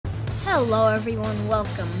Hello everyone,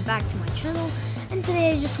 welcome back to my channel, and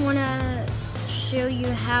today I just want to show you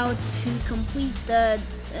how to complete the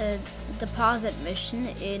deposit mission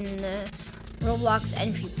in Roblox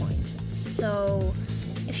entry point. So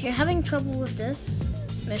if you're having trouble with this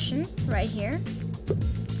mission right here,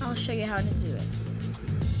 I'll show you how to do it.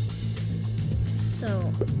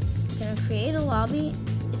 So you're going to create a lobby.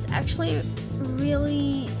 It's actually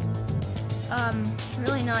really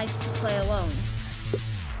nice to play alone.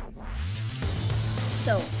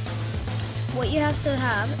 So, what you have to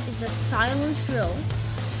have is the silent drill.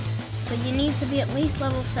 So you need to be at least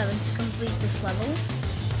level 7 to complete this level.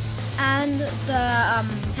 And the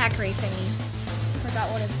hackery thingy. I forgot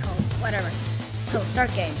what it's called. Whatever. So,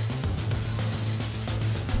 start game.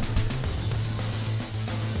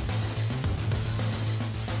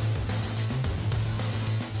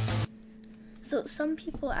 So, some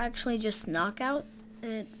people actually just knock out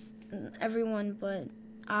everyone, but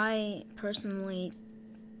I personally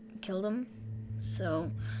killed him,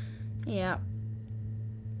 so yeah,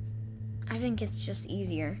 I think it's just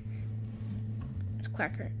easier. It's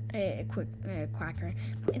quicker. It's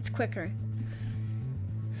quicker.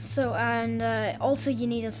 So, and also you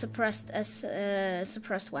need a suppressed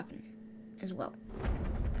weapon as well.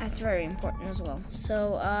 That's very important as well.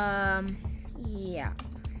 So yeah,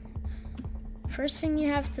 first thing you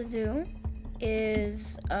have to do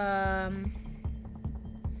is so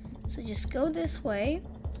just go this way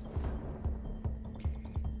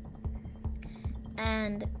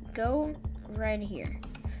and go right here.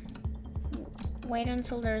 Wait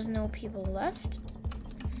until there's no people left.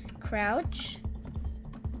 Crouch.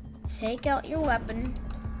 Take out your weapon.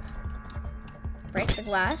 Break the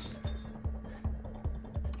glass.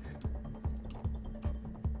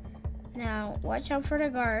 Now, watch out for the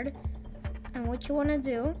guard. And what you want to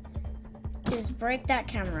do is break that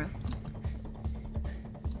camera.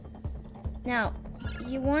 Now,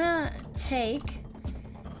 you want to take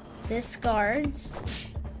this guard's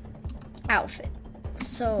outfit.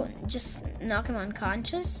 So just knock him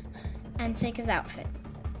unconscious and take his outfit.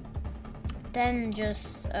 Then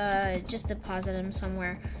just deposit him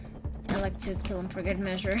somewhere. I like to kill him for good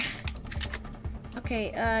measure.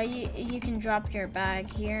 Okay, you can drop your bag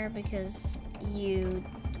here because you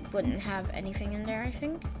wouldn't have anything in there, I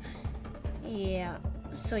think. Yeah.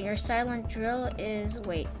 So your silent drill is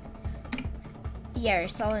your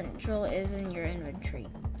silent drill is in your inventory.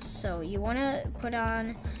 So you want to put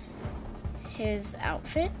on his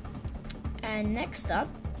outfit, and next up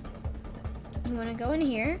you want to go in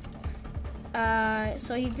here.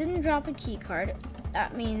 So he didn't drop a key card.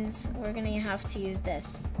 That means we're gonna have to use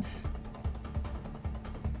this.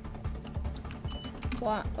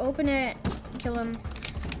 Open it, kill him,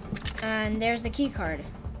 and there's the key card.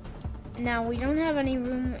 Now we don't have any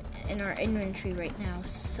room in our inventory right now,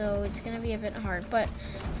 so it's gonna be a bit hard, but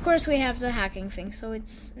of course we have the hacking thing, so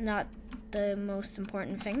it's not the most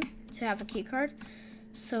important thing to have a key card.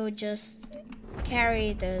 So just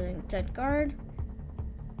carry the dead guard,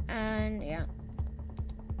 and yeah.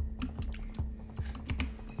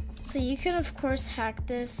 So you could of course hack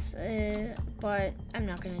this, but I'm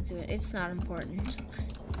not gonna do it. It's not important.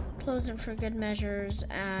 Close it for good measures,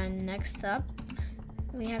 and next up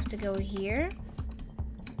we have to go here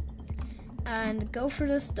and go for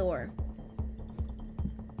this door.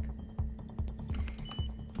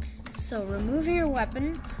 So remove your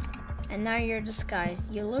weapon, and now you're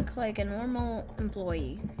disguised. You look like a normal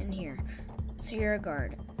employee in here. So you're a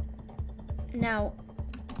guard. Now,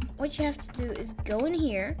 what you have to do is go in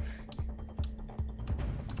here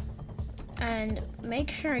and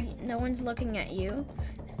make sure no one's looking at you.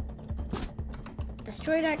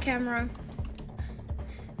 Destroy that camera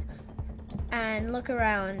and look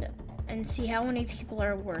around and see how many people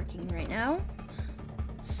are working right now.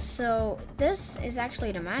 So this is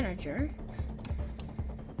actually the manager.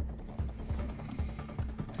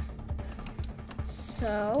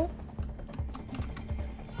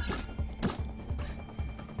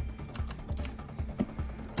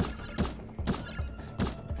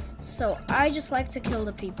 So I just like to kill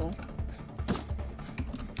the people.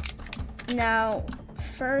 Now,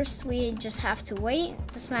 first we just have to wait.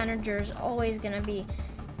 This manager is always gonna be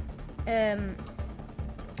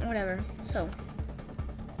whatever. So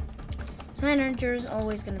manager is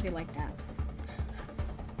always gonna be like that.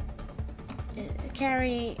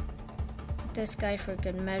 Carry this guy for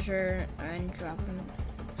good measure and drop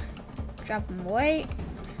him away.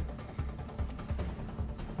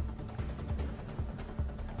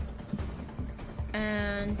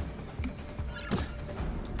 And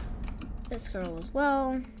this girl as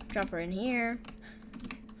well. Drop her in here.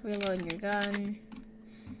 Reload your gun.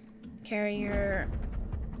 Carry your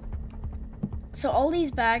So all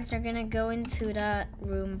these bags are gonna go into that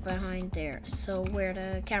room behind there, so where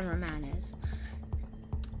the cameraman is.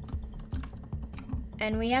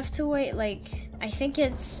 And we have to wait, like, I think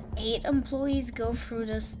it's 8 employees go through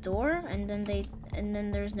this door, and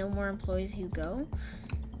then there's no more employees who go.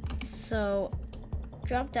 So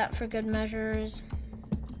drop that for good measures.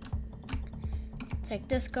 Take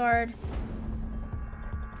this guard.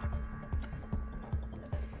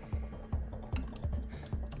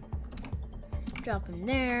 Drop him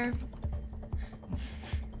there.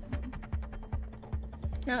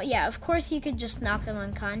 Now, yeah, of course you could just knock them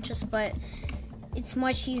unconscious, but it's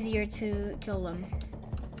much easier to kill them.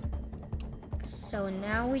 So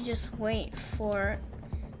now we just wait for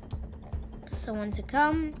someone to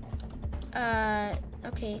come.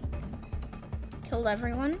 Okay. Killed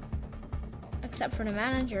everyone except for the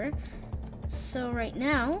manager. So right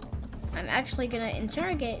now, I'm actually gonna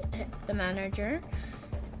interrogate the manager,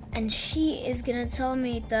 and she is gonna tell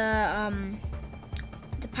me the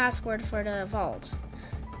password for the vault.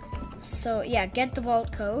 So yeah, get the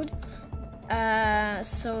vault code.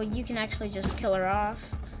 So you can actually just kill her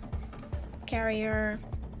off. Carry her.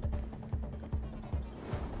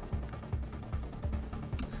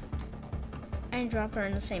 And drop her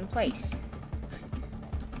in the same place.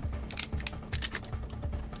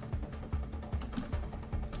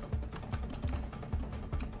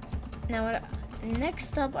 Now,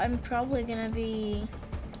 next up, I'm probably gonna be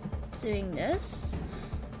doing this.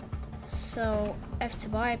 So, F to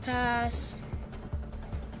bypass.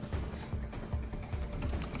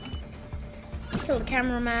 Kill the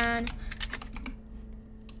cameraman.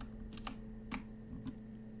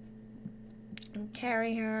 And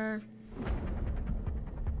carry her.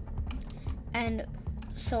 And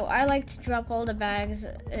so I like to drop all the bags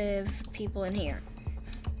of people in here.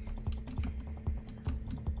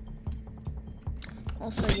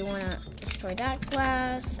 Also, you want to destroy that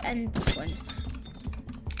glass and this one.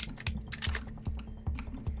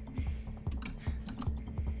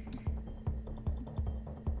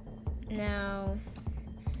 Now,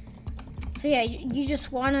 so yeah, you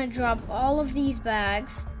just want to drop all of these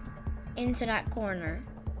bags into that corner.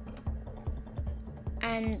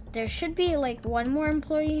 And there should be like one more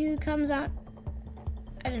employee who comes out.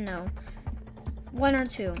 I don't know. 1 or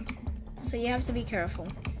 2. So you have to be careful.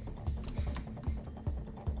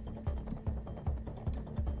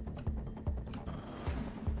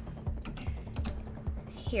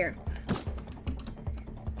 Here.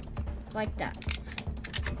 Like that.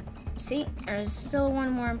 See? There's still one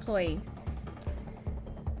more employee.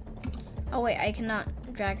 Oh wait, I cannot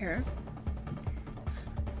drag her.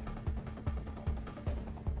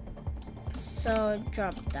 So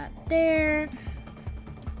drop that there.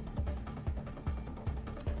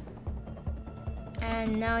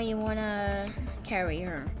 And now you want to carry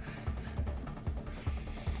her.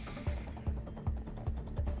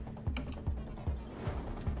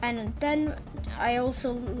 And then I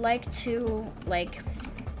also like to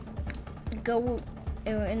go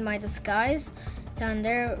in my disguise down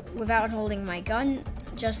there without holding my gun,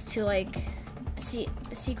 just to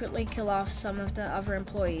secretly kill off some of the other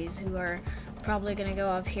employees who are probably gonna go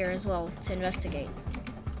up here as well to investigate.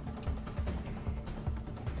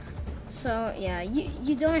 So yeah,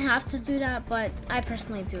 you don't have to do that, but I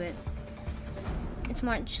personally do it. It's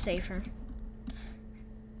much safer.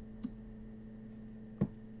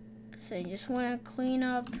 So you just want to clean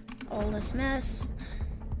up all this mess.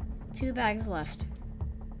 2 bags left.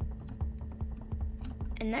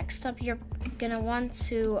 And next up, you're gonna want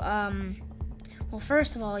to well,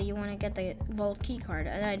 first of all, you want to get the vault key card,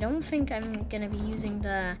 and I don't think I'm gonna be using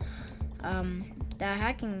the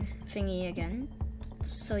hacking thingy again,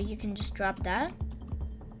 so you can just drop that.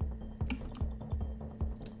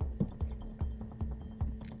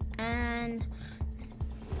 And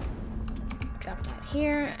drop that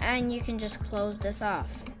here, and you can just close this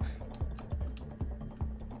off.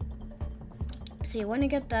 So you want to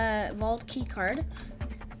get the vault key card.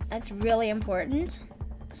 That's really important.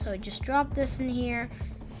 So just drop this in here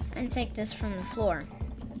and take this from the floor.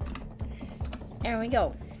 There we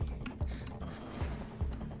go.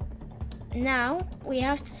 Now we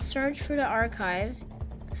have to search through the archives,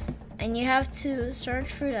 and you have to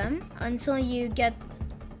search through them until you get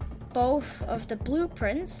both of the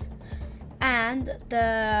blueprints and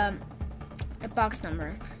the box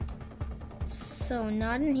number. So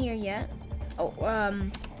not in here yet.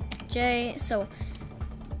 Oh, J. So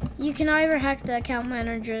you can either hack the account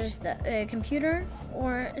manager's computer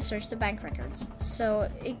or search the bank records. So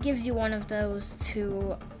it gives you one of those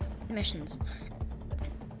 2 missions.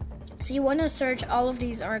 So you want to search all of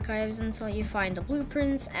these archives until you find the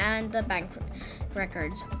blueprints and the bank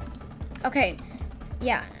records. Okay,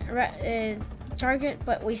 yeah, target,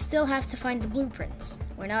 but we still have to find the blueprints.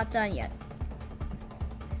 We're not done yet.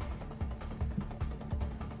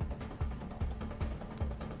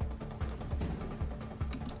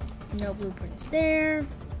 No blueprints there.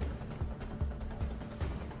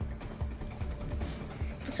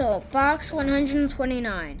 So, box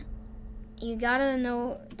 129. You gotta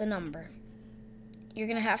know the number. You're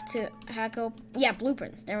gonna have to hack open. Yeah,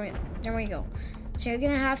 blueprints. There we go. So you're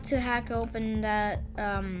gonna have to hack open that.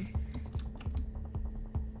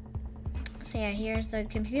 So yeah, here's the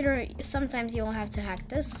computer. Sometimes you'll have to hack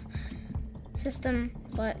this system,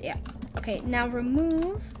 but yeah. Okay, now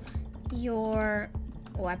remove your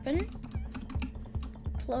weapon.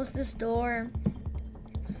 Close this door.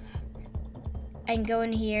 And go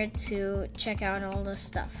in here to check out all the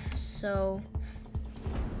stuff. So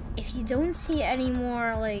if you don't see any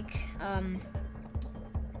more like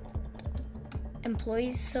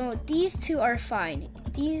employees, so these two are fine.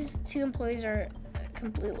 These two employees are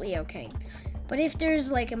completely okay. But if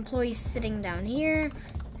there's like employees sitting down here,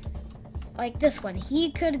 like this one,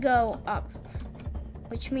 he could go up,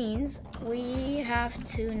 which means we have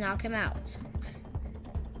to knock him out.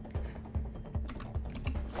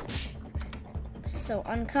 So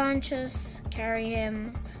unconscious, carry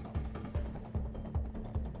him.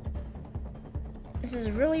 This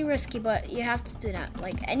is really risky, but you have to do that.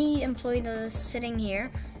 Like any employee that is sitting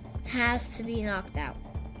here has to be knocked out.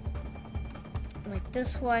 Like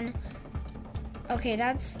this one. Okay,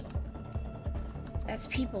 that's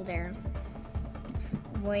people there.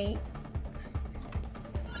 Wait.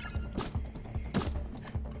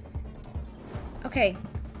 Okay.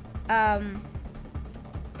 That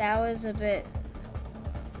was a bit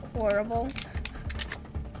horrible,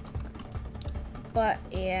 but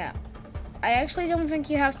yeah, I actually don't think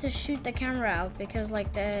you have to shoot the camera out because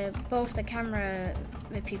like both the camera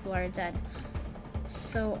people are dead.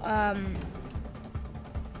 So I'm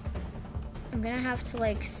gonna have to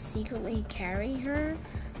like secretly carry her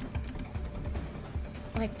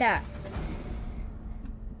like that.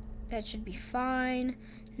 That should be fine.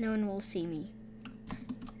 No one will see me.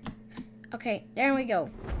 Okay, there we go.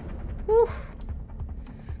 Whew.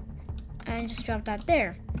 And just drop that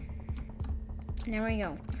there. And there we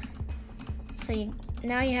go. So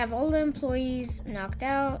now you have all the employees knocked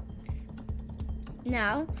out.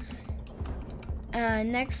 Now,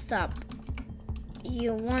 next up,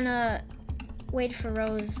 you wanna wait for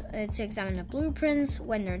Rose to examine the blueprints.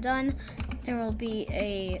 When they're done, there will be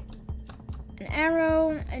an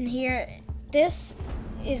arrow, and here, this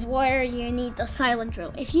is where you need the silent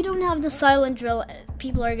drill. If you don't have the silent drill,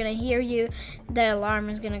 people are gonna hear you, the alarm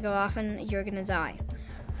is gonna go off, and you're gonna die.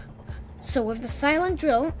 So with the silent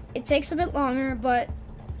drill, it takes a bit longer, but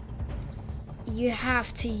you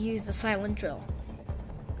have to use the silent drill.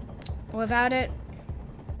 Without it,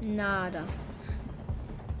 nada.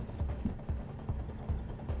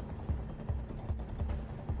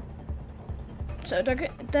 So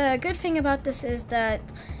the good thing about this is that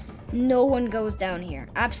no one goes down here.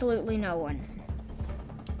 Absolutely no one.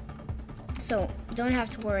 So don't have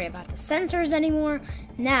to worry about the sensors anymore.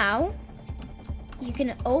 Now you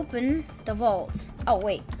can open the vault. Oh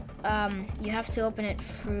wait, you have to open it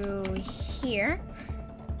through here.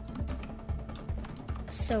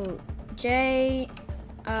 So J,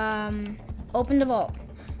 open the vault.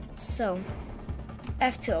 So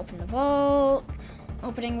F to open the vault,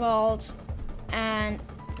 opening vault, and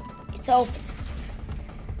it's open.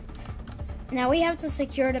 Now we have to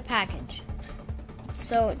secure the package.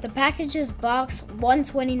 So the package is box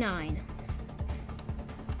 129.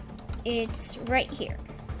 It's right here.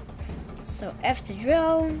 So F to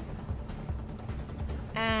drill.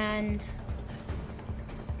 And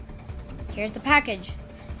here's the package.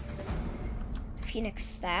 Phoenix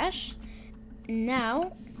stash.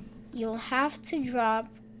 Now you'll have to drop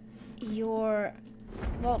your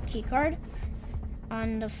vault keycard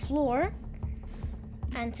on the floor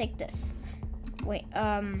and take this. Wait,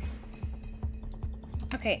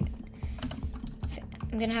 okay.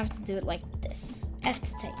 I'm gonna have to do it like this. F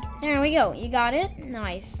to take. There we go. You got it?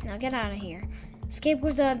 Nice. Now get out of here. Escape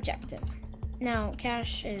with the objective. Now,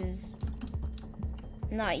 cash is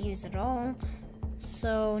not used at all.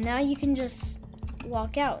 So now you can just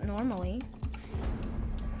walk out normally.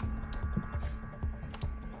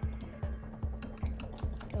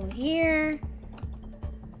 Go here.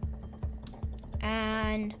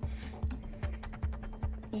 And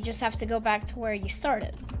you just have to go back to where you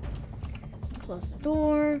started. Close the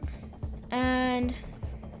door, and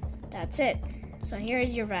that's it. So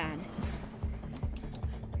here's your van.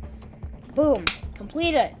 Boom,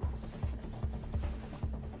 completed.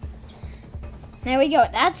 There we go.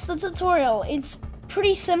 That's the tutorial. It's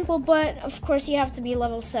pretty simple, but of course you have to be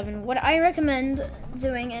level 7. What I recommend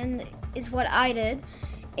doing, and is what I did,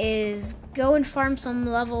 is go and farm some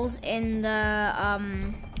levels in the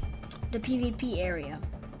PvP area.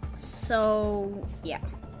 So yeah,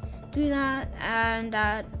 do that, and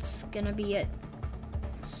that's gonna be it.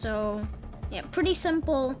 So yeah, pretty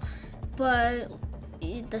simple, but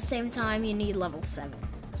at the same time you need level 7.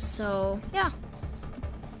 So yeah,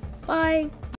 bye.